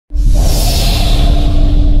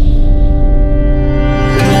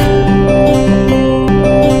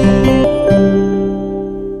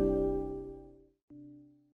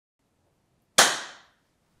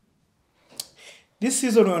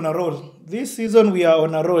season we're on a roll. This season we are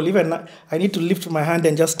on a roll. Even I need to lift my hand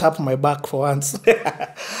and just tap my back for once.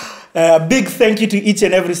 Big thank you to each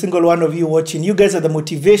and every single one of you watching. You guys are the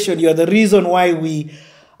motivation. You are the reason why we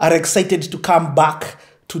are excited to come back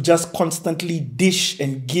to just constantly dish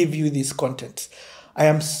and give you this content. I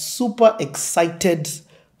am super excited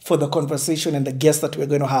for the conversation and the guests that we're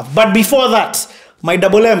going to have. But before that, my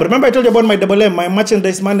double M. Remember I told you about my double M, my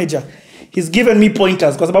merchandise manager. He's given me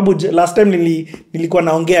pointers because last time nilikuwa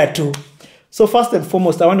naongea too. So first and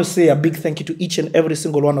foremost, I want to say a big thank you to each and every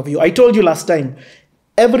single one of you. I told you last time,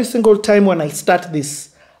 every single time when I start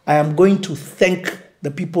this, I am going to thank the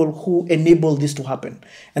people who enable this to happen.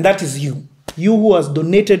 And that is you. You who has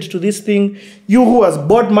donated to this thing, you who has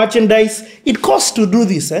bought merchandise. It costs to do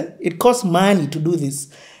this. It costs money to do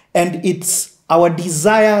this. And it's our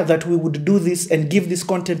desire that we would do this and give this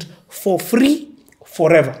content for free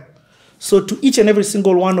forever. So to each and every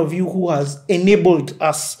single one of you who has enabled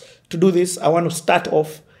us to do this, I want to start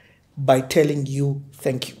off by telling you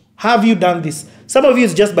thank you. Have you done this? Some of you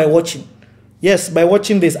is just by watching. Yes, by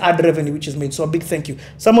watching there's ad revenue which is made. So a big thank you.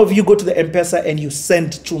 Some of you go to the MPESA and you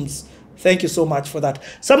send chums. Thank you so much for that.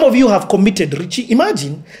 Some of you have committed. Richie,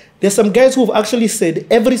 imagine there's some guys who have actually said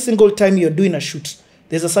every single time you're doing a shoot,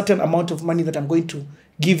 there's a certain amount of money that I'm going to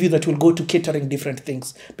give you that will go to catering different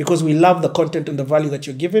things because we love the content and the value that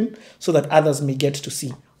you're giving so that others may get to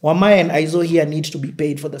see. Wamai and Aizo here need to be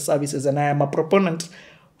paid for the services, and I am a proponent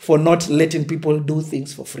for not letting people do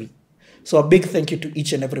things for free. So a big thank you to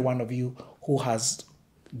each and every one of you who has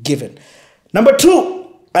given. Number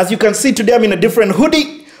two, as you can see today, I'm in a different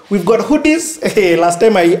hoodie. We've got hoodies. Hey, last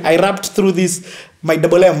time I rapped through this, my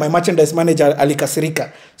double M, my merchandise manager, Ali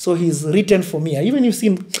Kasirika. So he's written for me. You've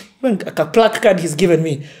seen even a plaque card he's given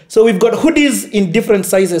me. So we've got hoodies in different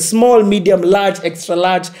sizes, small, medium, large, extra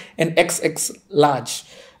large, and XX large.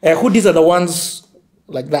 Hoodies are the ones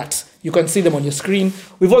like that. You can see them on your screen.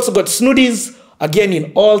 We've also got snoodies, again,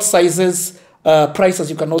 in all sizes. Price, as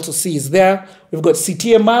you can also see, is there. We've got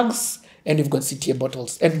CTA mugs, and we've got CTA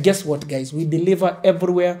bottles. And guess what, guys? We deliver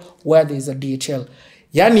everywhere where there is a DHL.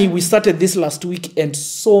 Yani, we started this last week, and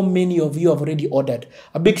so many of you have already ordered.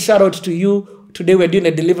 A big shout out to you. Today we're doing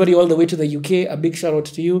a delivery all the way to the UK. A big shout out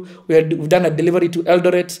to you. We've done a delivery to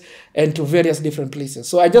Eldoret and to various different places.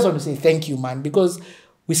 So I just want to say thank you, man, because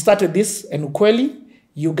we started this, and ukweli,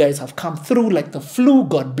 you guys have come through like the flu.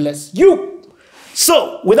 God bless you.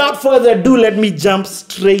 So without further ado, let me jump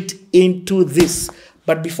straight into this.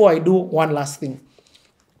 But before I do, one last thing.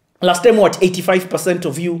 Last time, 85%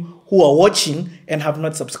 of you who are watching and have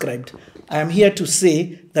not subscribed. I am here to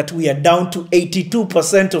say that we are down to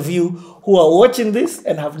 82% of you who are watching this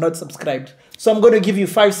and have not subscribed. So I'm going to give you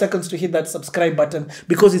 5 seconds to hit that subscribe button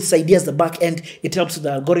because it's ideas the back end. It helps with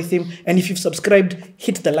the algorithm. And if you've subscribed,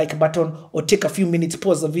 hit the like button or take a few minutes,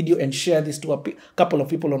 pause the video and share this to a couple of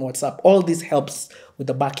people on WhatsApp. All this helps with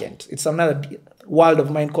the back end. It's another world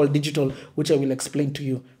of mine called digital, which I will explain to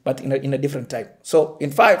you, but in a different time. So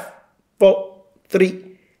in 5, 4,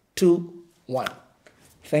 3, 2, 1.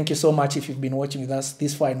 Thank you so much if you've been watching with us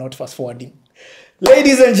this far, not fast forwarding.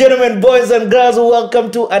 Ladies and gentlemen, boys and girls,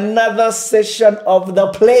 welcome to another session of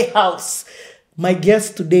the Playhouse. My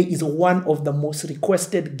guest today is one of the most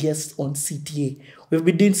requested guests on CTA. We've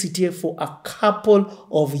been doing CTA for a couple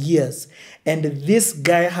of years, and this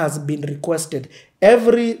guy has been requested.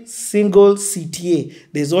 Every single CTA,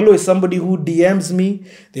 there's always somebody who DMs me.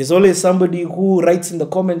 There's always somebody who writes in the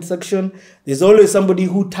comment section. There's always somebody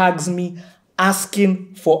who tags me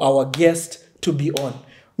asking for our guest to be on.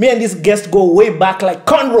 Me and this guest go way back like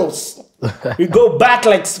cornrows. We go back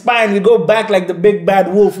like spine. We go back like the big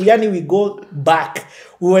bad wolf. We go back.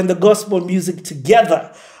 We were in the gospel music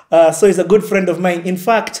together. So he's a good friend of mine. In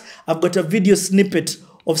fact, I've got a video snippet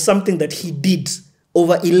of something that he did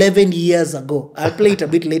over 11 years ago. I'll play it a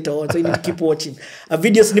bit later on, so you need to keep watching. A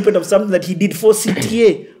video snippet of something that he did for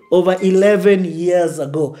CTA over 11 years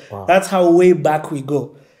ago. Wow. That's how way back we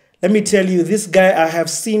go. Let me tell you, this guy I have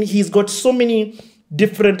seen, he's got so many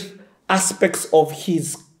different aspects of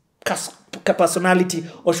his personality,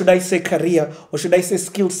 or should I say career, or should I say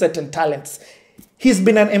skill set and talents. He's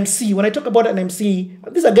been an MC. When I talk about an MC,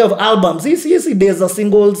 this is a guy of albums. There's a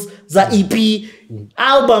singles, the EP,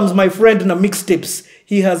 albums, my friend, and mixtapes.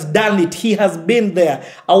 He has done it. He has been there.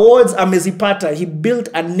 Awards amezipata. He built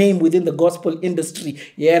a name within the gospel industry.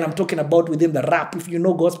 Yeah, and I'm talking about within the rap. If you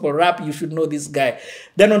know gospel rap, you should know this guy.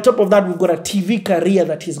 Then on top of that, we've got a TV career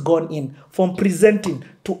that he's gone in, from presenting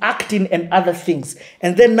to acting and other things.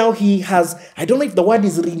 And then now he has, I don't know if the word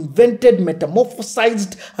is reinvented,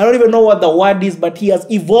 metamorphosized. I don't even know what the word is, but he has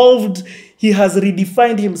evolved. He has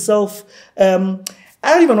redefined himself.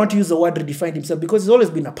 I don't even want to use the word redefined himself, because he's always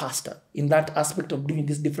been a pastor in that aspect of doing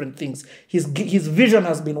these different things. His vision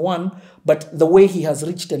has been one, but the way he has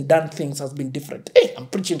reached and done things has been different. Hey, I'm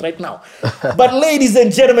preaching right now. But ladies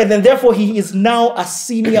and gentlemen, and therefore he is now a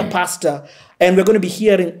senior pastor, and we're going to be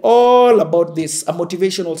hearing all about this, a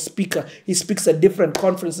motivational speaker. He speaks at different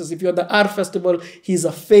conferences. If you're at the art festival, he's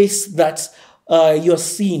a face that you're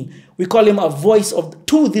seeing. We call him a voice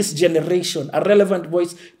to this generation, a relevant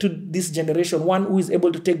voice to this generation, one who is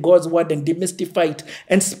able to take God's word and demystify it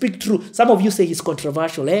and speak true. Some of you say he's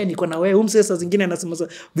controversial. Niko na wewe, umsesa zingine anasema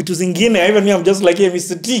vitu zingine. Even me, I'm just like, hey,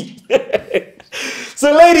 Mr. T.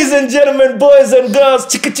 So ladies and gentlemen, boys and girls,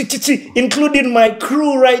 including my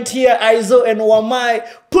crew right here, Aizo and Wamai,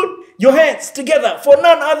 put your hands together for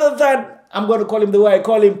none other than, I'm going to call him the way I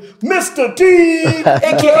call him, Mr. T,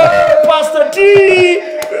 a.k.a. Pastor T.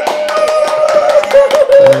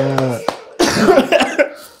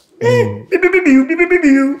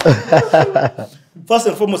 First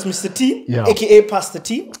and foremost, Mr. T, a.k.a. Pastor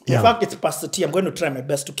T. In fact, it's Pastor T. I'm going to try my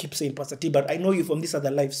best to keep saying Pastor T, but I know you from this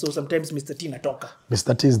other life, so sometimes Mr. T natoka.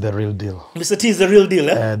 Mr. T is the real deal. Mr. T is the real deal,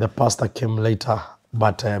 eh? The pastor came later.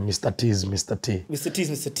 But Mr. T is Mr. T. Mr. T is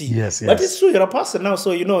Mr. T. Yes, yes. But it's true, you're a pastor now,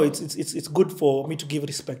 so you know it's good for me to give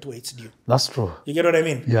respect where it's due. That's true. You get what I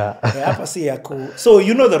mean? Yeah. So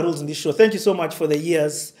you know the rules in this show. Thank you so much for the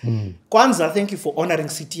years. Kwanza, thank you for honoring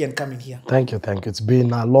CT and coming here. Thank you. It's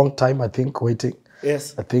been a long time, I think, waiting.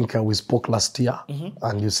 Yes. I think we spoke last year,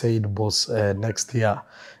 and you said boss next year.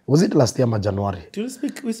 Was it last year or January?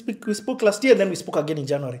 We spoke last year, then we spoke again in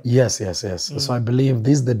January. Yes. So I believe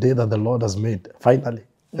this is the day that the Lord has made, finally.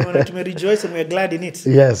 We rejoice and we're glad in it.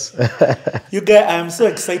 Yes. You guys, I'm so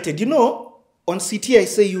excited. You know, on CT I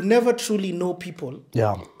say you never truly know people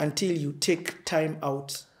until you take time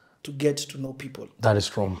out to get to know people. That is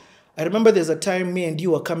true. I remember there's a time me and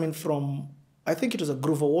you were coming from, I think it was a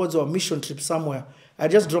Groove Awards or a mission trip somewhere. I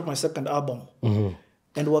just dropped my second album.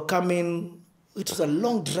 And we're coming, it was a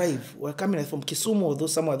long drive. We're coming from Kisumu or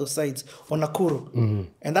somewhere those sides on Nakuru.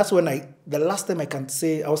 And that's when the last time I can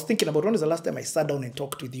say, I was thinking about when is the last time I sat down and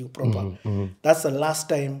talked with you proper. That's the last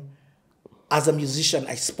time as a musician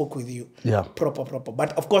I spoke with you. Proper.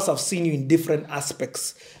 But of course I've seen you in different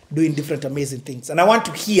aspects, doing different amazing things. And I want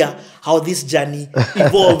to hear how this journey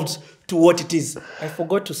evolved to what it is. I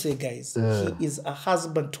forgot to say, guys, he is a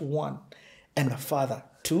husband to one and a father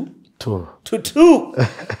to two.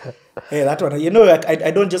 Hey, that one, you know,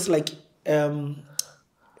 I don't just like,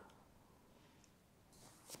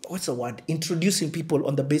 what's the word? Introducing people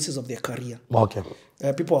on the basis of their career. Okay.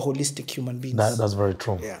 People are holistic human beings. That's very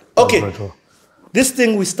true. Yeah. Okay. True. This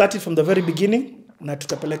thing we started from the very beginning. Na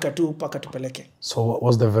tutapeleka tu paka tupeleke. So what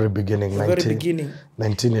was the very beginning? The very beginning.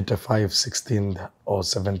 1985, 16th or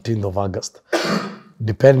 17th of August.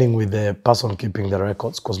 Depending with the person keeping the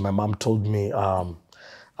records, because my mom told me I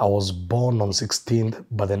was born on 16th,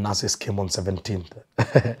 but the nurses came on 17th.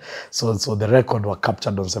 so the record were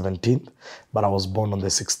captured on 17th, but I was born on the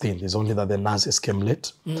 16th. It's only that the nurses came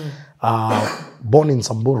late. Born in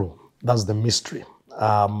Samburu, that's the mystery.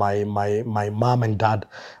 My mom and dad,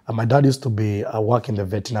 my dad used to work in the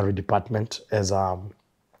veterinary department as an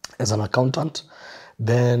accountant,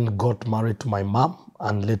 then got married to my mom,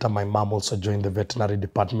 and later my mom also joined the veterinary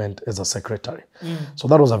department as a secretary. So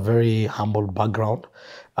that was a very humble background.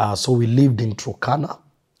 So we lived in Turkana,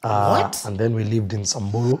 and then we lived in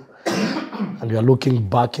Samburu, and we are looking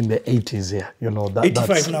back in the 80s here. You know,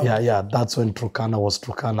 85 now. Yeah, that's when Turkana was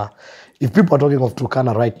Turkana. If people are talking of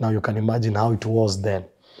Turkana right now, you can imagine how it was then,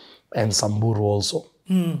 and Samburu also.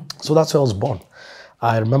 So that's where I was born.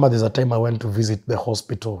 I remember there's a time I went to visit the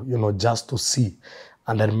hospital, you know, just to see.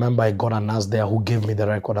 And I remember I got a nurse there who gave me the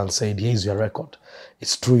record and said, here's your record.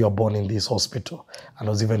 It's true you're born in this hospital. And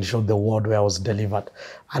I was even showed the ward where I was delivered.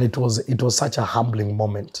 And it was such a humbling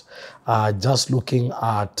moment. Just looking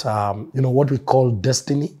at, you know, what we call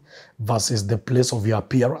destiny versus the place of your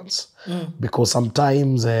appearance. Because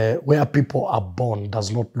sometimes where people are born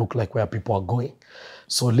does not look like where people are going.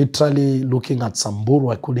 So literally looking at Samburu,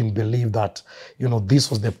 I couldn't believe that, you know, this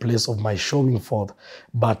was the place of my showing forth.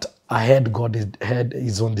 But God had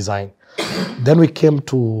his own design. Then we came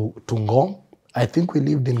to Ngong. I think we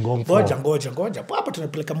lived in Ngong for... Goja. Papa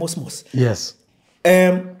tunapeleka Mosmos. Yes.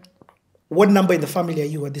 What number in the family are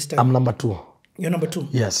you at this time? I'm number 2. You're number 2?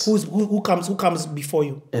 Yes. Who comes before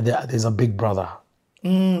you? There's a big brother.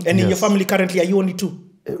 And in your family currently, are you only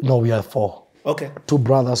 2? No, we are 4. Okay. 2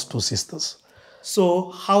 brothers, 2 sisters. So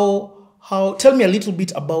how tell me a little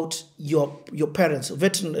bit about your parents.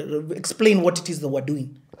 Explain what it is that we're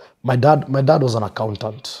doing. My dad was an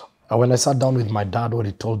accountant. When I sat down with my dad, what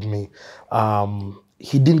he told me,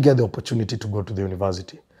 he didn't get the opportunity to go to the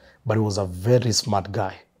university, but he was a very smart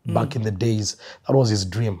guy. Back in the days, that was his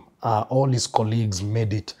dream. All his colleagues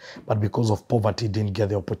made it, but because of poverty, he didn't get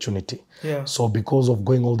the opportunity. Yeah. So because of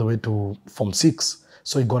going all the way to Form 6,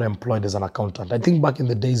 so he got employed as an accountant. I think back in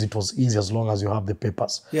the days, it was easy as long as you have the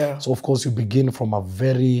papers. Yeah. So of course, you begin from a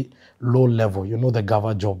very low level. You know the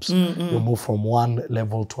Gava jobs. You move from one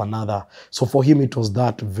level to another. So for him, it was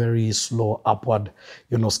that very slow upward,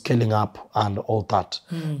 scaling up and all that.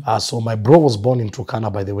 So my bro was born in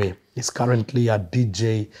Turkana, by the way. He's currently a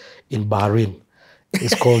DJ in Bahrain.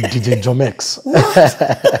 It's called DJ Jomex.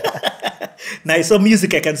 Nice. So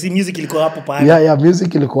music, I can see music ilikuwa hapo pale. Yeah,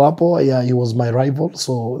 music ilikuwa hapo. Yeah, he was my rival.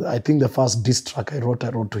 So I think the first diss track I wrote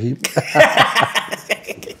to him.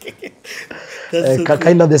 So cool.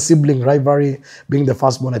 Kind of the sibling rivalry. Being the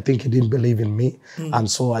firstborn, I think he didn't believe in me. And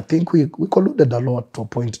so I think we colluded a lot to a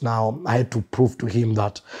point now. I had to prove to him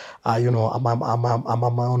that, I'm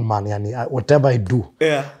my own man. Yani, whatever I do.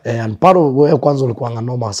 Yeah. And part of where kwanza ulikuwa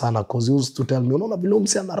noma sana, because he used to tell me, unaona vile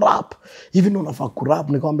umse ana rap. Even unafaa kurap.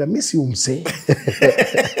 Nikamwambia, mimi si umse.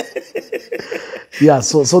 Yeah,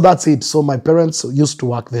 so that's it. So my parents used to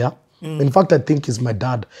work there. In fact, I think it's my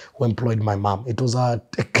dad who employed my mom. It was a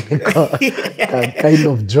technical kind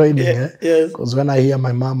of joining. Because when I hear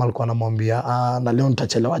my mom, alikuwa anamwambia, na leo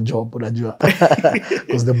nitachelewa job, unajua.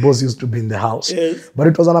 Because the boss used to be in the house. Yes. But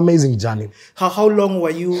it was an amazing journey. How long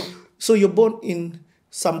were you? So you're born in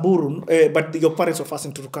Samburu, but your parents were first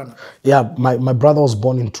in Turkana. Yeah, my brother was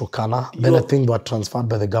born in Turkana. Then I think they were transferred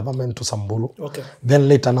by the government to Samburu. Okay. Then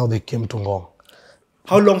later now they came to Ngong.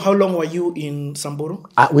 How long were you in Samburu?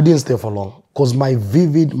 We didn't stay for long because my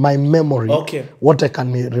memory, what I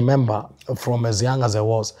can remember from as young as I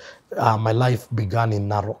was, my life began in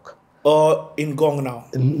Narok. Or in Ngong now?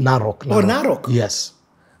 In Narok. Oh, Narok? Yes.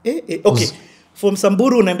 Okay. From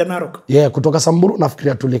Samburu unaenda Narok? Yeah, kutoka Samburu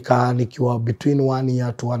nafikiria tulikaa nikiwa between 1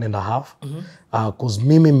 year to 1.5. Because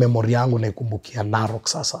mimi memory yangu naikumbukia Narok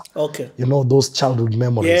sasa. Okay. You know those childhood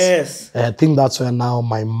memories. Yes. I think that's where now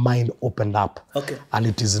my mind opened up. Okay. And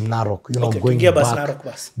it is Narok.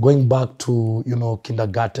 Going back to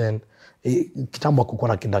kindergarten. Kitambo hakukuwa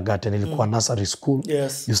na kindergarten, ilikuwa nursery school.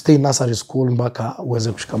 Yes. You stay in nursery school mpaka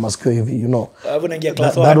uweze kushika masikio hivi,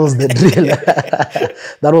 that was the drill.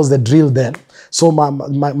 That was the drill then. So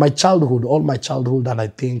my childhood, all my childhood, and I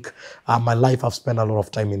think my life, I've spent a lot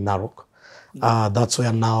of time in Narok. That's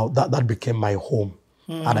where now that became my home.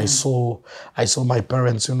 And I saw my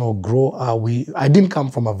parents, grow. I didn't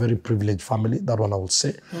come from a very privileged family, that one I would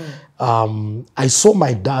say. I saw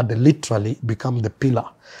my dad literally become the pillar.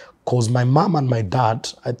 Because my mom and my dad,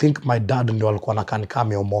 I think my dad ndio alikuwa anakaa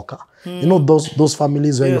ameomoka. You know those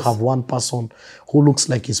families where you have one person who looks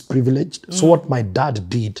like he's privileged. So what my dad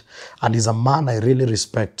did, and he's a man I really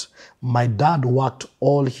respect, my dad worked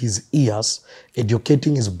all his years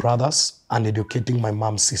educating his brothers and educating my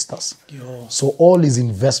mom's sisters. Yo. So all his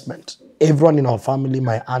investment, everyone in our family,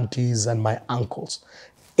 my aunties and my uncles,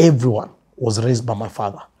 everyone was raised by my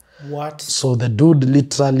father. What? So the dude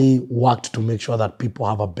literally worked to make sure that people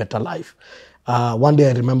have a better life. One day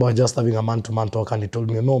I remember just having a man-to-man talk, and he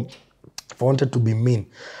told me, if I wanted to be mean,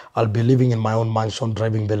 I'll be living in my own mansion,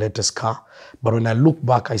 driving the latest car. But when I look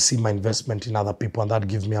back, I see my investment in other people, and that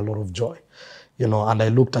gives me a lot of joy. And I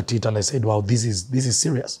looked at it and I said, wow, this is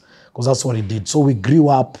serious. Because that's what he did. So we grew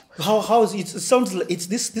up. How is it? It sounds like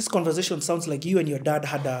this conversation sounds like you and your dad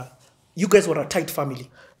you guys were a tight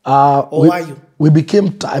family. Or are you?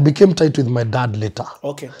 I became tight with my dad later.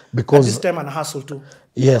 Okay. Because at this time and hustle too.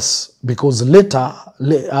 Yes, because later,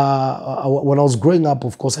 when I was growing up,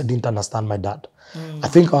 of course, I didn't understand my dad. I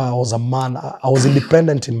think I was a man. I was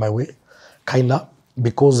independent in my way, kinda,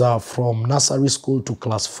 because from nursery school to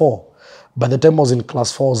class 4. By the time I was in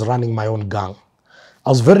class 4, I was running my own gang. I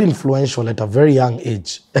was very influential at a very young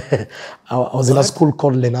age. I was in a school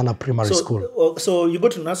called Lenana Primary School. So you go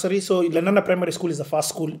to nursery, so Lenana Primary School is the first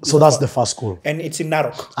school? So that's the first school. And it's in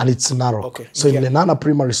Narok? And it's in Narok. Okay. So in Lenana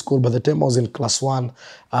Primary School, by the time I was in class 1,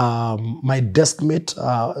 my desk mate,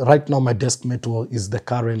 right now my desk mate is the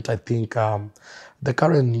current, I think, the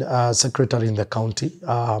current secretary in the county.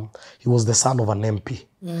 He was the son of an MP.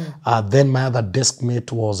 Then my other desk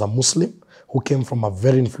mate was a Muslim who came from a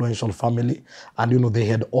very influential family, and they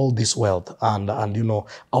had all this wealth, and I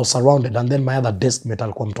was surrounded. And then my other desk mate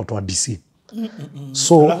alikuwa mtoto wa DC.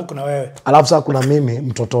 So alafu sasa kuna mimi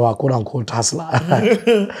mtoto wa quote unquote hustler.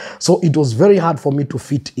 So it was very hard for me to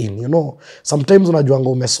fit in. Sometimes unajuanga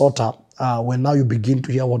umesota, when now you begin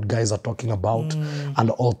to hear what guys are talking about and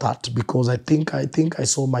all that. Because I think I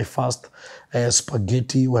saw my first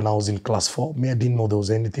spaghetti when I was in class 4. Me, I didn't know there was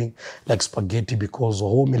anything like spaghetti because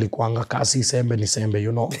home ilikuanga kasi sembe ni sembe,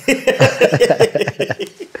 you know.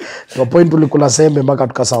 To a point tulikula sembe mpaka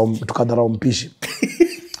tukadharau mpishi.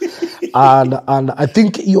 And I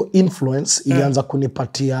think your influence ilianza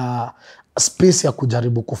kunipatia space ya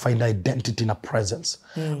kujaribu ku find identity na presence.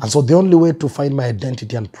 And so the only way to find my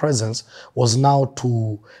identity and presence was now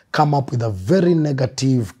to come up with a very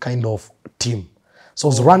negative kind of team. So I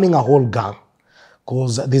was running a whole gang.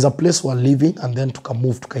 Because there's a place we're living and then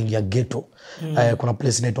tukamove tukaingia ghetto. Kuna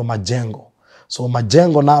place inaitwa Majengo. So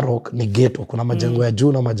Majengo Narok ni ghetto. Kuna majengo ya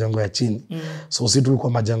juu na majengo ya chini. So sisi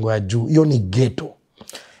tulikuwa majengo ya juu. Hiyo ni ghetto.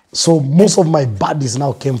 So most of my buddies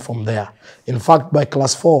now came from there. In fact, by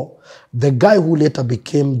class 4, the guy who later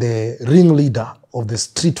became the ringleader of the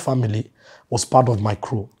street family was part of my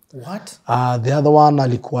crew. What? The other one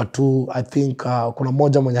alikuwa tu, I think, kuna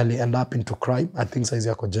moja mwenye ali end up into crime. I think saizi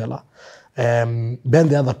yako jela. Then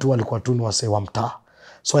the other two alikuwa tu ni wasee wa mtaa.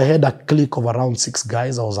 So I had a clique of around 6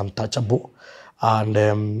 guys. I was untouchable. And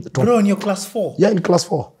bro, in your class 4? Yeah, in class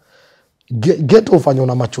 4. Ghetto ufanya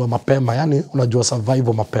unamachua mapema, yani unajua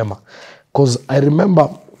survival mapema. Because I remember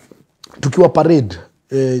tukiwa parade,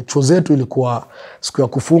 chuo zetu ilikuwa siku ya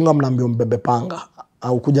kufunga mnaambia mbebe panga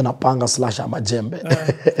au kuja na panga / ama jembe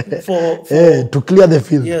to clear the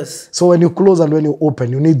field. Yes. So when you close and when you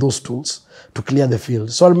open, you need those tools to clear the field.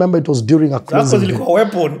 So I remember it was during a closing day. Ilikuwa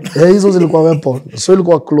weapon. Hizo zilikuwa weapon. So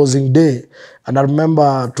ilikuwa closing day. And I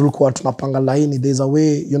remember tulikuwa tunapanga line. There's a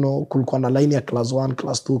way, you know, kulikuwa na line ya class 1,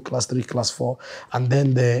 class 2, class 3, class 4. And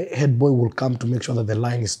then the head boy will come to make sure that the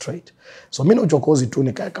line is straight. So mimi na uchokozi tu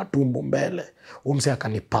nikaeka tumbo mbele. Umse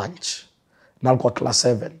akani punch. Na alikuwa class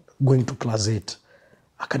 7 going to class 8.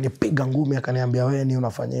 Akanipiga ngumi akaniambia wewe ni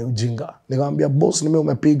unafanya ujinga. Nikamwambia boss nime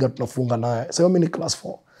umepiga tunafunga naye. Sasa mimi ni class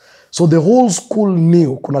 4. So the whole school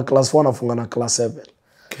knew kuna class 4 nafunga na class 7.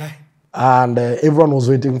 Okay. And everyone was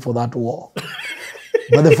waiting for that war.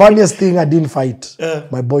 But the funniest thing, I didn't fight.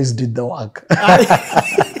 My boys did the work.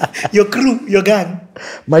 Your crew, your gang?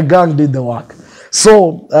 My gang did the work.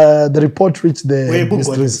 So the report reached the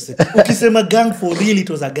mistress. Ukisema gang for real, it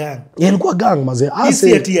was a gang. Yeah, ilikuwa gang maze.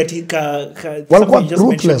 Walikuwa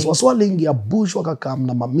ruthless. Waswalingia bush wakakam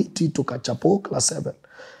na mamiti tukachapo class 7.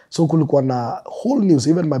 So kulikuwa na whole news.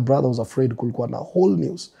 Even my brother was afraid kulikuwa na whole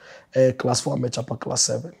news. Class 4 amechapa class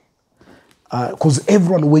 7. Because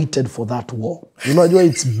everyone waited for that war. You know,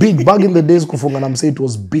 it's big. Back in the days, kufunga na mse, it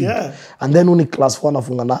was big. Yeah. And then only class 4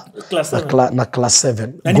 nafunga na class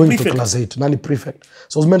 7. Nani going prefect? To class 8. Nani prefect.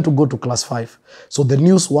 So I was meant to go to class 5. So the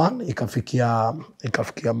news one,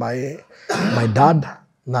 ikafikia my dad.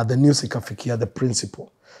 Na the news ikafikia the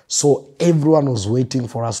principal. So everyone was waiting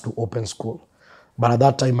for us to open school. But at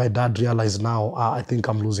that time, my dad realized now, I think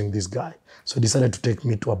I'm losing this guy. So he decided to take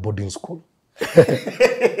me to a boarding school.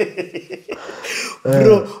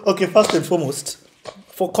 Bro, okay, first and foremost,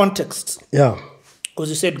 for context. Yeah. Because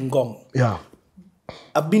you said Ngong. Yeah.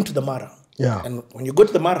 I've been to the Mara. Yeah. And when you go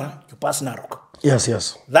to the Mara, you pass Narok. Yes,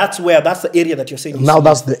 yes. That's the area that you're saying. Now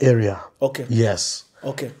that's the area. Okay. Yes.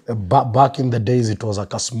 Okay. Back in the days, it was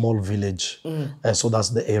like a small village. So that's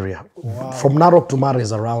the area. Wow. From Narok to Mara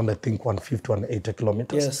is around, I think, 150, 180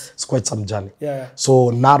 kilometers. Yes. It's quite some journey. Yeah.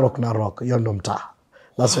 So Narok, you're mta.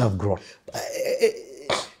 That's where I've grown.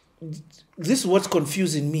 This is what's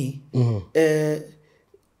confusing me. Your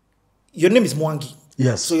name is Mwangi.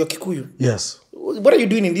 Yes. So you're Kikuyu. Yes. What are you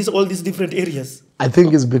doing in all these different areas? I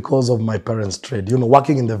think it's because of my parents' trade. You know,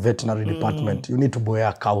 working in the veterinary department, you need to be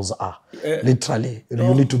where cows are. Literally.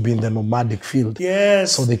 You need to be in the nomadic field.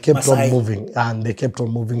 Yes. So they kept on moving. And they kept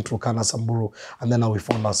on moving through Samburu. And then now we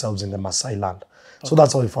found ourselves in the Maasai land. So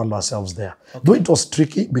that's how we found ourselves there. Okay. Though it was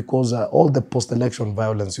tricky because all the post-election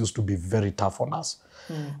violence used to be very tough on us.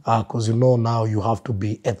 Because, you know, now you have to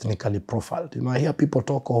be ethnically profiled. You know, I hear people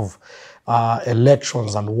talk of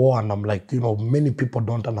elections and war, and I'm like, you know, many people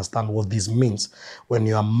don't understand what this means when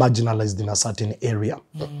you are marginalized in a certain area.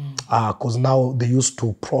 Because now they used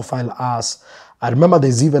to profile us. I remember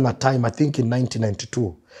there's even a time, I think in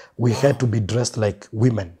 1992, we had to be dressed like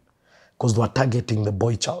women because they were targeting the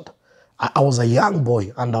boy child. I was a young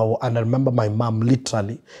boy, and I remember my mom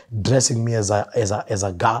literally dressing me as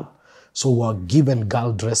a girl. So we're given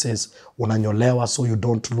girl dresses, unanyolewa, so you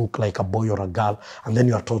don't look like a boy or a girl, and then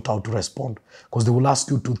you are taught how to respond. Because they will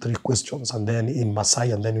ask you 2-3 questions, and then in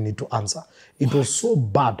Maasai, and then you need to answer. It was so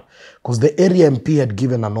bad, because the area MP had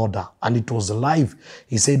given an order, and it was live.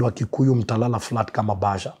 He said, Wakikuyu mtalala flat kama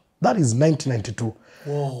basha. That is 1992.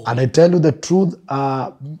 Whoa. And I tell you the truth,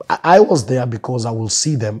 I was there because I will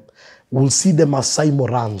see them will see the Masai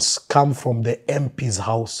Morans come from the MP's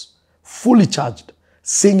house, fully charged,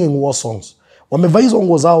 singing war songs. Wamevaa hizo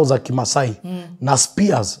nguo zao za Kimasai na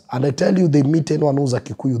spears, and I tell you, they meet anyone who's a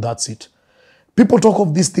Kikuyu, that's it. People talk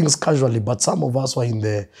of these things casually, but some of us were in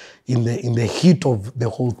the heat of the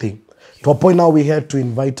whole thing. To a point now, we had to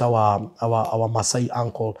invite our Masai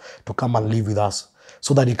uncle to come and live with us,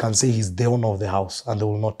 so that he can say he's the owner of the house and they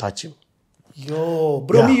will not touch him. Yo,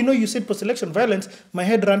 bro, me, you know, you said post-election violence, my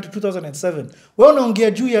head ran to 2007. Well,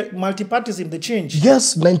 unaongea juu ya multi-parties in the change.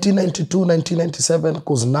 Yes, 1992, 1997,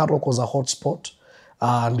 because Narok was a hot spot.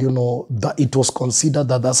 And, you know, that it was considered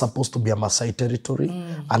that that's supposed to be a Maasai territory.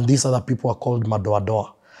 And these other people are called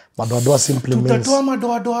Madoadoa. Madoadoa simply means... Tutatoa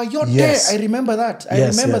Madoadoa yote. Yes. I remember that. I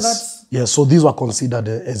remember that. Yes, so these were considered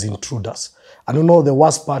as intruders. And you know, the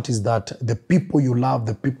worst part is that the people you love,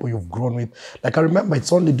 the people you've grown with, like I remember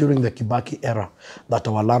it's only during the Kibaki era that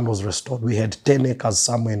our land was restored. We had 10 acres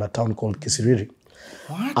somewhere in a town called Kisiriri.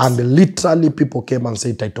 What? And literally people came and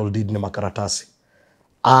said title deed ni makaratasi.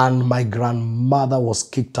 And my grandmother was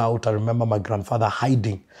kicked out. I remember my grandfather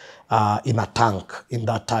hiding in a tank in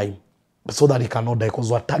that time, so that he cannot die, because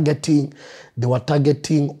they were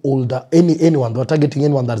targeting older, anyone. They were targeting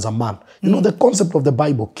anyone that is a man. You know, the concept of the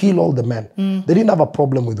Bible, kill all the men. They didn't have a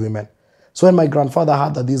problem with women. So when my grandfather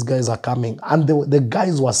heard that these guys are coming, and the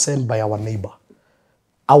guys were sent by our neighbor,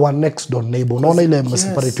 our next door neighbor,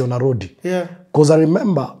 Yeah. Because I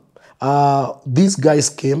remember these guys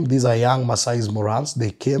came, these are young Maasai Morans,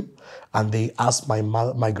 they came and they asked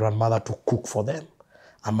my grandmother to cook for them.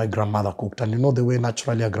 And my grandmother cooked. And you know the way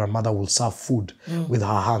naturally a grandmother will serve food with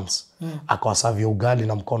her hands. Akawasavia ugali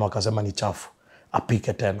na mkono akasema ni chafu.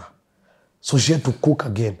 Apike tena. So she had to cook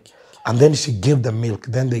again. And then she gave the milk.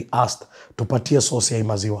 Then they asked, tupatie sauce ya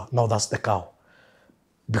maziwa. Now that's the cow.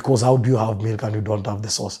 Because how do you have milk and you don't have the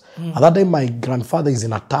sauce? At that time, my grandfather is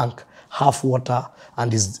in a tank, half water,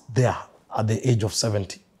 and is there at the age of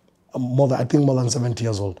 70. I think more than 70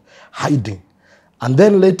 years old, hiding. And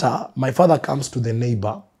then later, my father comes to the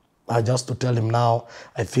neighbor, just to tell him now,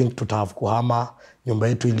 I think tutahav kuhama, nyumba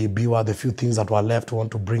yetu iliibiwa, the few things that were left, we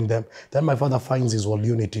want to bring them. Then my father finds his whole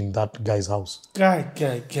unit in that guy's house. Guy.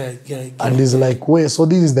 And he's like, wait, so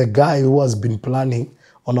this is the guy who has been planning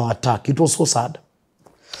on our attack. It was so sad.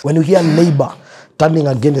 When you hear neighbor turning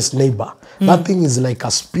against neighbor, that thing is like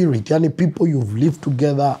a spirit. Yani people you've lived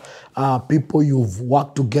together, people you've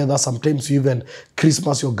worked together. Sometimes you even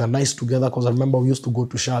Christmas you organize together. Because I remember we used to go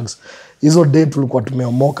to Shags. Hizo day tulikuwa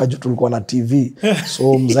tumeomoka juu tulikuwa na TV.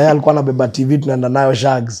 So mzee alikuwa anabeba TV tunaenda nayo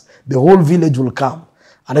Shags. The whole village will come.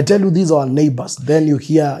 And I tell you, these are our neighbors. Then you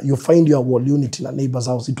find your whole unit in a neighbor's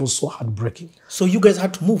house. It was so heartbreaking. So you guys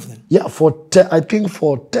had to move then? Yeah, I think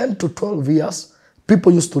for 10 to 12 years,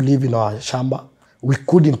 people used to live in our shamba. We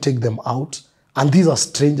couldn't take them out. And these are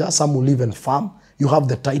strangers. Some will live and farm. You have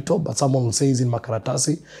the title, but someone will say he's in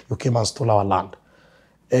Makaratasi. You came and stole our land.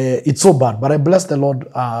 It's so bad. But I bless the Lord.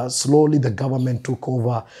 Slowly the government took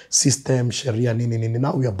over system, Sharia, nini.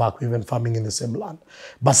 Now we are back. We're even farming in the same land.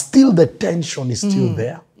 But still the tension is still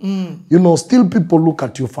there. You know, still people look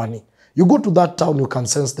at you funny. You go to that town, you can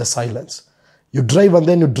sense the silence. You drive and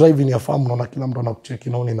then you drive in your farm.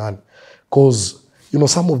 Because you know,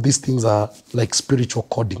 some of these things are like spiritual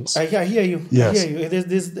codings. I hear you. Yes. I hear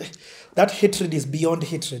you. That hatred is beyond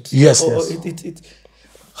hatred. Yes, yes.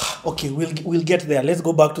 Okay, we'll get there. Let's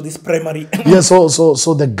go back to this primary. Yeah, so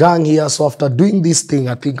the gang here, so after doing this thing,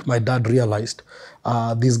 I think my dad realized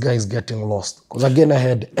this guy is getting lost. Because again, I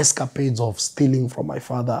had escapades of stealing from my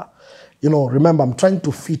father. You know, remember, I'm trying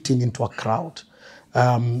to fit into a crowd.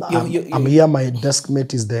 I'm here, my desk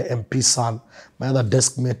mate is the MP son. My other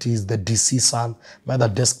desk mate is the DC son. My other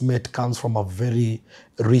desk mate comes from a very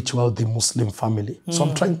rich, wealthy Muslim family. So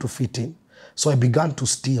I'm trying to fit in. So I began to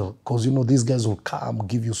steal because, you know, these guys will come,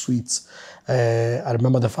 give you sweets. I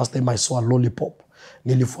remember the first time I saw a lollipop.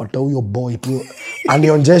 Nilifuata huyo boy tu.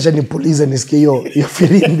 Anionjeshe nipulize nisikie hiyo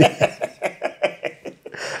filimbi.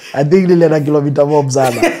 I think nilienda kilomita mob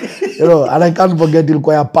sana. You know, and I can't forget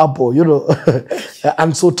ilikuwa ya papo, you know.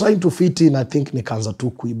 And so trying to fit in, I think nikaanza tu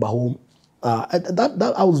kuiba home.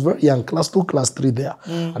 That I was very young, class 2, class 3 there.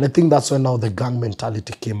 And I think that's when now the gang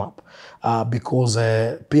mentality came up. Because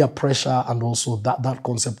peer pressure and also that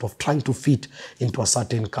concept of trying to fit into a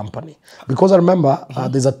certain company. Because I remember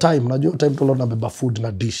there's a time, najua time tulona beba food na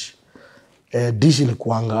dish. Dish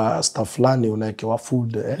ilikuanga stuff flani unaekewa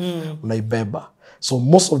food, unaibeba. So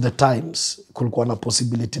most of the times kulikuwa na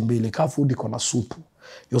possibility mbili. Ka food iko na supu,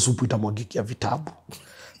 hiyo supu itamwagikia vitabu.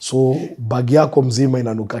 So bag yako mzima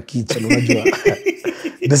inanuka kitchen, unajua.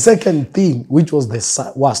 The second thing, which was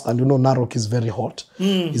the worst, and you know Narok is very hot,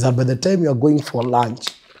 is that by the time you are going for lunch,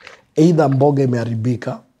 either mboga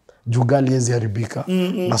imeharibika, ugali hezi haribika,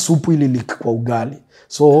 na supu ililik kwa ugali.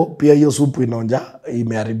 So pia hiyo supu inaonja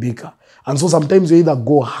imeharibika. And so sometimes you either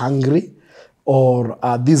go hungry or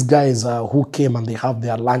these guys who came and they have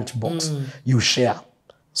their lunch box, you share.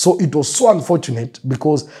 So it was so unfortunate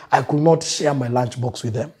because I could not share my lunch box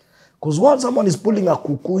with them. Because one someone is pulling a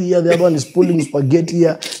kuku here, the other one is pulling spaghetti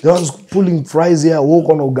here, the other one is pulling fries here, walk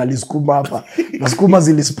on ugali skuma hapa. Na skuma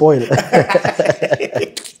zili spoil.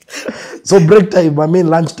 So break time, I mean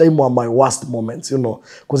lunch time were my worst moments, you know.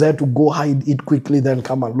 Because I had to go hide, eat quickly, then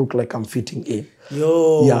come and look like I'm fitting in.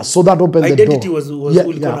 Yo. Yeah, so that opened the door. Identity was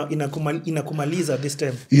inakumaliza this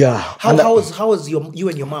time. Yeah. How was you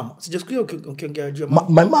and your mom? So just ukiongea juu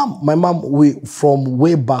my mom, we from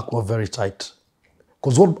way back were very tight.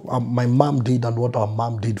 Because what my mom did and what our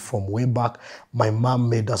mom did from way back, my mom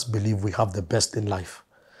made us believe we have the best in life.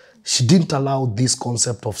 She didn't allow this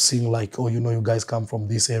concept of seeing like, oh, you know, you guys come from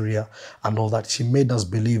this area and all that. She made us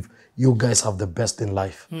believe you guys have the best in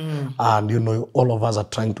life. And, you know, all of us are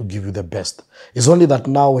trying to give you the best. It's only that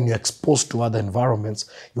now when you're exposed to other environments,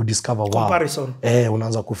 you discover, wow. Comparison.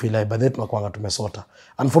 Unaanza kufeel by that tunakuanga tumesota.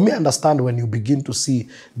 And for me, I understand when you begin to see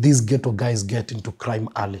these ghetto guys get into crime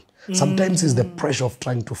early. Sometimes it's the pressure of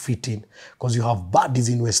trying to fit in because you have buddies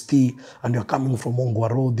in West and you're coming from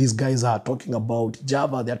Ongwaro. These guys are talking about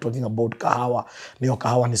Java. They're talking about kahawa. Neo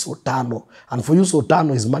kahawa ni sotano. And for you,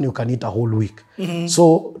 sotano is money you can eat a whole week.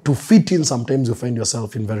 So to fit in, sometimes you find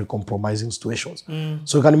yourself in very compromising situations.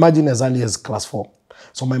 So you can imagine as early as class 4.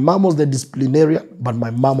 So my mom was the disciplinarian, but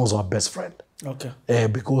my mom was our best friend. Okay.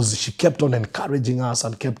 Because she kept on encouraging us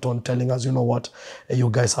and kept on telling us, you know what,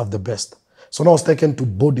 you guys have the best. So I was taken to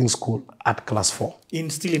boarding school at class 4.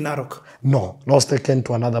 Still in Narok? No. I was taken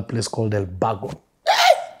to another place called El Bagon.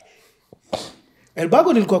 El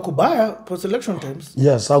Bagon ilikuwa kubaya post-election times?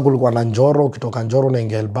 Yes, kulikuwa na Njoro, kutoka Njoro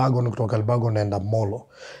naingia El Bagon, kutoka El Bagon naenda Molo.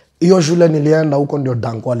 Hiyo shule nilienda huko ndio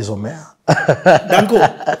Danko alisomea. Danko?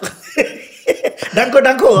 Danko?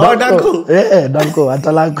 Danko? Danko,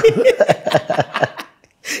 atalako.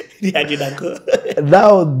 Danko.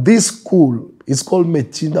 Now this school is called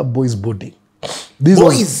Mechinda Boys Boarding.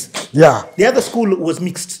 Boys? Yeah. The other school was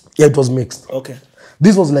mixed? Yeah, it was mixed. Okay.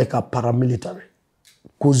 This was like a paramilitary.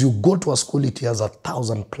 Because you go to a school, it has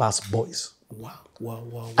 1,000+ boys.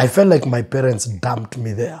 Wow. I felt like my parents dumped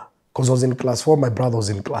me there. Because I was in class 4, my brother was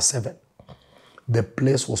in class 7. The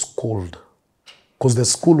place was cold. Because the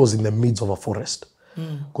school was in the midst of a forest.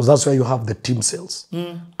 Because that's where you have the team cells.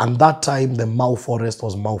 And that time, the Mau Forest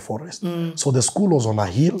was Mau Forest. So the school was on a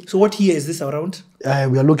hill. So what year is this around?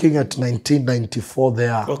 We are looking at 1994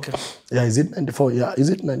 there. Okay. Yeah, is it 94? Yeah, is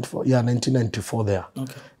it 94? Yeah, 1994 there.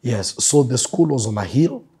 Okay. Yes, so the school was on a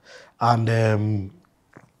hill and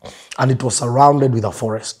it was surrounded with a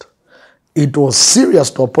forest. It was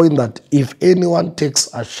serious to a point that if anyone takes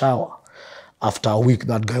a shower after a week,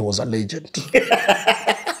 that guy was a legend.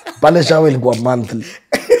 Pale shower ilikuwa monthly.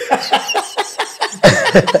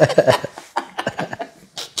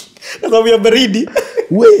 Sasa vya baridi.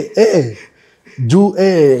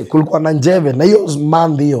 Kulikuwa na njeve na hiyo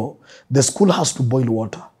month hiyo the school has to boil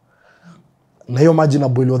water. Na hiyo maji na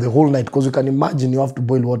boil the whole night because you can imagine you have to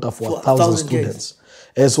boil water for 1,000 students.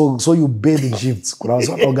 So you bathe in shifts. Kuna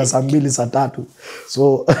watu wanaoga saa 2 saa 3.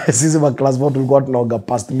 So sisi ma class 4 tulikuwa tunaoga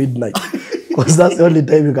past midnight. Because that's the only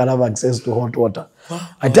time you can have access to hot water.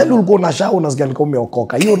 I tell you, ulikuwa na shower unasikia ni kama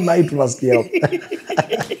umeokoka. Hiyo night unasikia.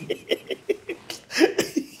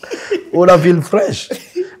 Una feel fresh.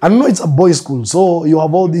 And no, it's a boys' school. So you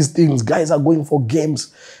have all these things. Guys are going for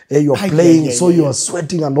games. You are playing. So you are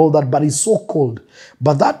sweating and all that. But it's so cold.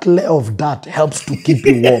 But that layer of dirt helps to keep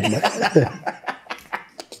you warm.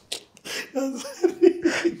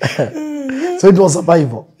 So it was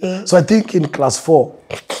survival. So I think in class 4,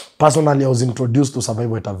 personally, I was introduced to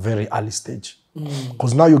survival at a very early stage.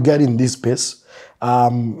 Because now you get in this space.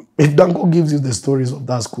 If Danko gives you the stories of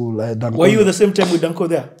that school, Danko, were you the same time with Danko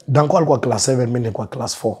there? Danko alikuwa class 7, mimi nilikuwa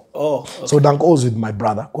class 4. Oh, okay. So Danko was with my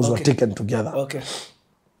brother because we were taken together. Okay.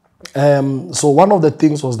 So one of the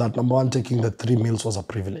things was that number one, taking the 3 meals was a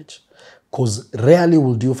privilege. Because rarely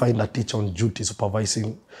would you find a teacher on duty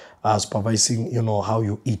supervising, you know, how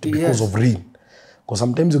you eat because of rain. Because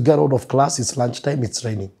sometimes you get out of class, it's lunchtime, it's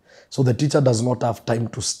raining. So the teacher does not have time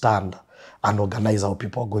to stand and organize how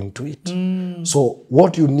people are going to eat. So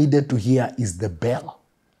what you needed to hear is the bell.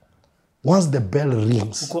 Once the bell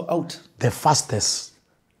rings, go out. The fastest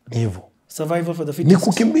hivyo. Survival for the fittest. Ni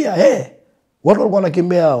kukimbia, watu walikuwa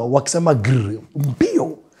wanakimbia wakisema grrr,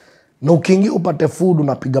 mbio. Na ukiingia upate food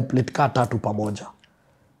unapiga plate ka 3 pamoja.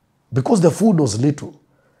 Because the food was little.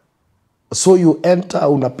 So you enter,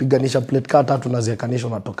 unapiganisha plate ka tatu unaziekanisha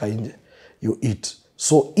unatoka nje. You eat.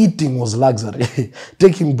 So eating was luxury.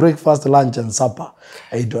 Taking breakfast, lunch and supper.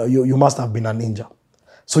 You must have been a ninja.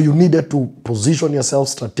 So you needed to position yourself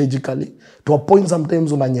strategically. To a point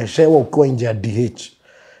sometimes unanyeshewa ukiwa nje ya DH.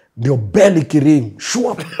 Ndio belly kiring.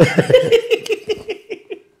 Shoo up.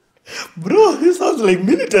 Bro, this sounds like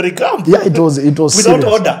military camp. Yeah, it was without serious.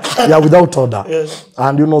 Order. Yeah, without order. Yes.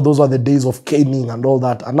 And you know, those were the days of caning and all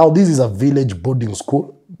that. And now this is a village boarding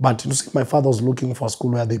school. But you see, my father was looking for a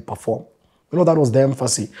school where they perform. You know, that was the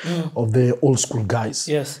emphasis of the old school guys.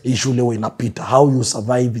 Yes. Ishulewe inapita. How you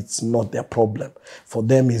survive, it's not their problem. For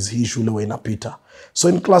them is ishulewe inapita. So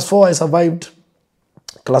in class 4, I survived.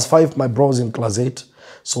 Class 5, my bro was in class 8.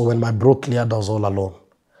 So when my bro cleared, I was all alone.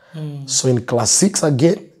 So in class 6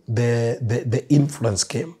 again, the influence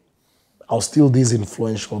came. I was still this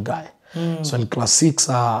influential guy. So in class 6,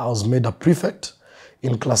 I was made a prefect.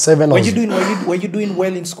 In class 7, were you doing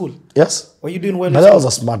well in school? Yes. Were you doing well? But I was a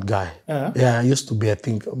smart guy. Uh-huh. I used to be, I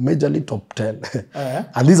think, majorly top 10.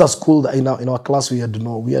 And these are school that in our class we had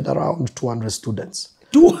around 200 students.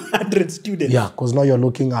 200 students. Yeah, because now you're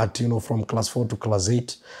looking at, from class 4 to class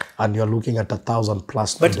 8, and you're looking at 1,000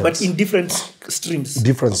 plus students. But in different streams.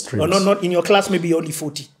 Different streams. No, not in your class. Maybe only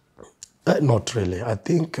 40. Not really. I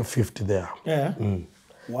think 50 there. Yeah.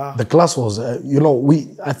 Wow. The class was,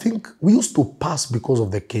 I think we used to pass because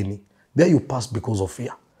of the caning. There you pass because of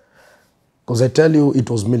fear. Because I tell you, it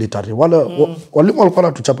was military. Walimu walikuwa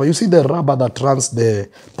natuchapa. You see the rubber that runs the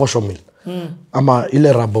posho mill? Ama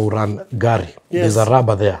ile rubber run gari. Yes. There's a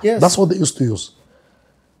rubber there. Yes. That's what they used to use.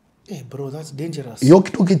 Hey bro, that's dangerous. Yo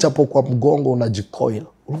kitu kichapo kwa mgongo unajikoil.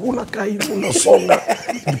 Unakaa hivi unasonga.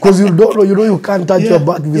 Because you don't know, you can't touch your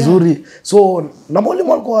back vizuri. Yeah. So, na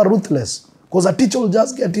mwalimu alikuwa ruthless. Because a teacher will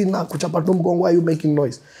just get in na kuchapa tu mgongo, why are you making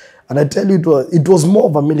noise? And I tell you, it was more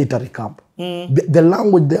of a military camp. The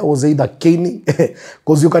language there was either caning,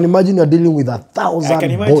 because you can imagine you're dealing with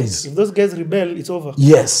 1,000 boys. If those guys rebel, it's over.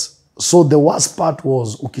 Yes. So the worst part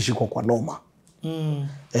was ukishiko kwa noma.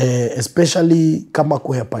 Especially kama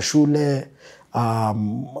kuhepa shule,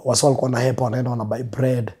 wasa walikuwa na hepa wanaenda wana buy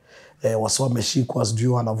bread, wasa wameshikwa sijui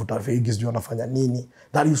wanavuta fegi sijui wanafanya nini.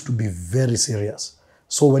 That used to be very serious.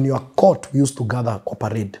 So when you are caught, we used to gather kwa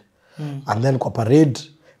parade. And then kwa parade,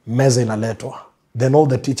 meza inaletwa. Then all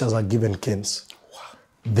the teachers are given canes.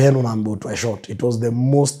 Wow. Then unaambiwa to a shot. It was the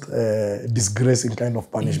most disgracing kind of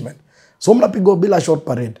punishment. So mnapigwa bila short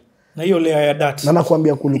parade. Na hiyo lea ya dat. Na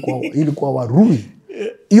nakwambia ilikuwa warui.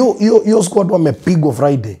 Hiyo squad wamepigwa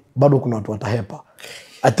Friday, bado kuna watu watahepa.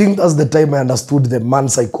 I think that's the time I understood the man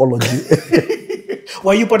psychology.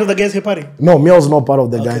 Were you part of the guys heparing? No, me I was not part of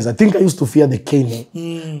the guys. I think I used to fear the caning.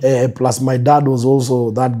 Plus my dad was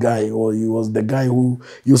also that guy, or he was the guy who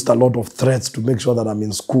used a lot of threats to make sure that I'm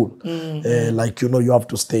in school. Like, you have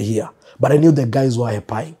to stay here. But I knew the guys were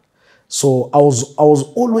heparing. So I was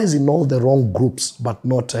always in all the wrong groups, but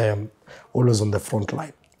not always on the front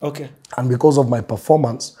line. Okay. And because of my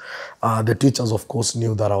performance, the teachers, of course,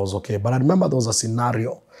 knew that I was okay. But I remember there was a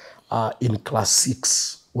scenario in class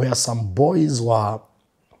 6 where some boys were...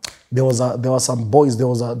 There was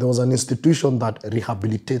an institution that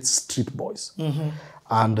rehabilitates street boys.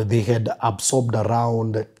 And they had absorbed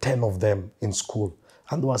around 10 of them in school.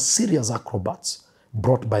 And there were serious acrobats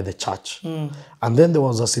brought by the church. And then there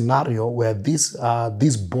was a scenario where these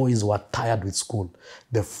boys were tired with school.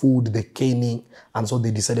 The food, the caning, and so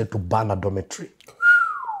they decided to burn a dormitory.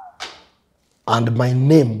 And my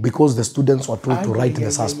name, because the students were told to write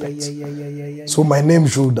the suspects. So my name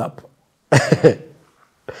showed up.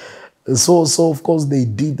 So of course they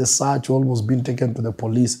did the search, almost been taken to the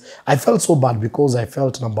police. I felt so bad because I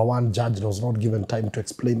felt, number one, judge was not given time to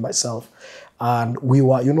explain myself. And we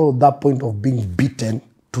were, that point of being beaten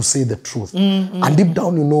to say the truth. And deep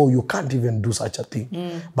down, you can't even do such a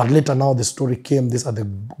thing. But later now the story came, these are the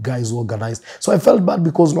guys who organized. So I felt bad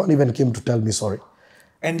because no one even came to tell me sorry.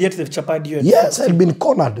 And yet they've chapped you. Yes, I'd been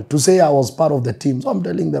cornered to say I was part of the team. So I'm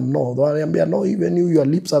telling them, no, even you, your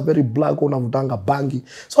lips are very black, unavutanga bangi.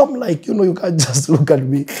 So I'm like, you can't just look at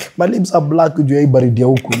me. My lips are black, So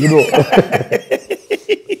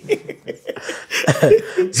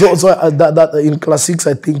that in class 6,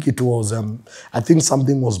 I think it was, I think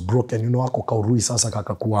something was broken. Ako kaurui sasa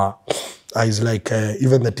kakakuwa. It's like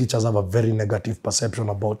even the teachers have a very negative perception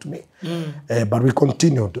about me. But we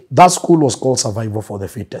continued. That school was called Survival for the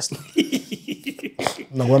Fittest.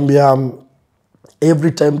 Nakwambia,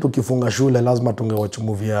 every time tukifunga shule lazima tungewatch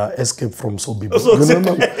movie ya Escape from Sobibo.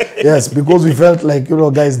 Yes, because we felt like,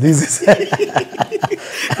 guys, this is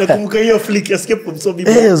Nakumbuka hiyo flick, Escape from So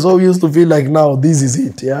People. Yeah, so we used to feel like now this is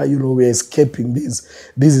it. Yeah, you know, we're escaping this.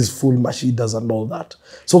 This is full mashidas and all that.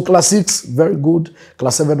 So class 6, very good.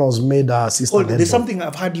 Class 7 was made assistant. There's something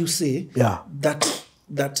I've heard you say. Yeah.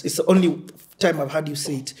 That is the only time I've heard you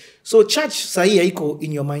say it. So church sahi haiko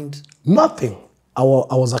in your mind? Nothing. I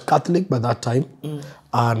was a Catholic by that time.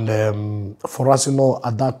 And for us, you know,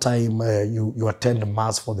 at that time, you attend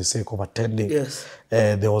mass for the sake of attending. Yes.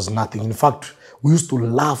 There was nothing. In fact, we used to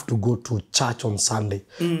love to go to church on Sunday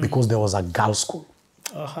because there was a girls' school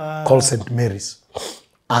called St. Mary's.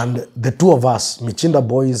 And the two of us, Michinda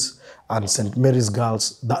boys and St. Mary's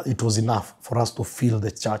girls, that it was enough for us to fill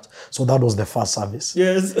the church. So that was the first service.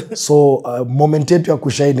 Yes. So moment yetu ya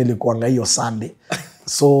kushaini ilikuanga hiyo Sunday.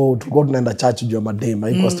 So tulikuwa tunaenda church juu ya madem,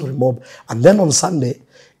 haikuwa story mob. And then on Sunday,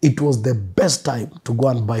 it was the best time to go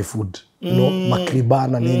and buy food. You know, makriba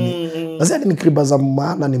na nini. Nasi ni mikriba za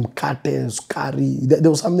maana, ni mkate, sukari. There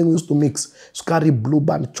was something we used to mix. Sukari, blue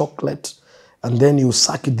band, chocolate. And then you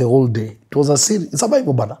suck it the whole day. It was a serious, it's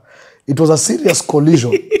about bana. It was a serious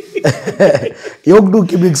collision. Yogdu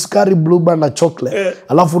kimix sukari, blue band na chocolate.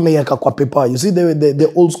 Alafu unaiweka kwa paper. You see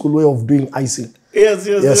the old school way of doing icing.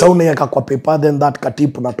 Yes. So unaiweka kwa paper, then that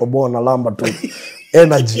katipu na toboa na lamba to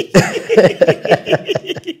energy.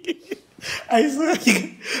 I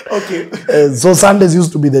see. Okay. So Sundays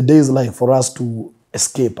used to be the days like for us to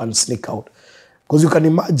escape and sneak out. Because you can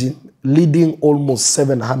imagine leading almost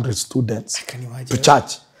 700 students to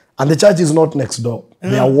church. And the church is not next door.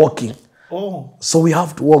 They are walking. Oh. So we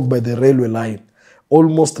have to walk by the railway line,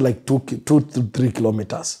 almost like 2 to 3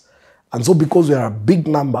 kilometers. And so because we are a big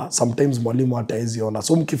number, sometimes mwalimu hataezi ona.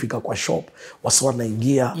 So mkifika kwa shop, wasi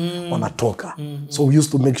wanaingia, wanatoka. So we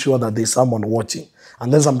used to make sure that there's someone watching.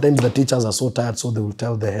 And then sometimes the teachers are so tired, so they will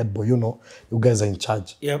tell the head boy, you know, you guys are in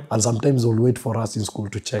charge. Yep. And sometimes they'll wait for us in school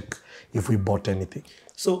to check if we bought anything.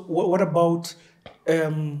 So what about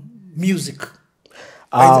music?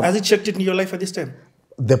 Has it checked it in your life at this time?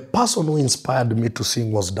 The person who inspired me to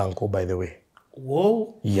sing was Danko, by the way.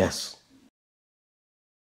 Whoa. Yes.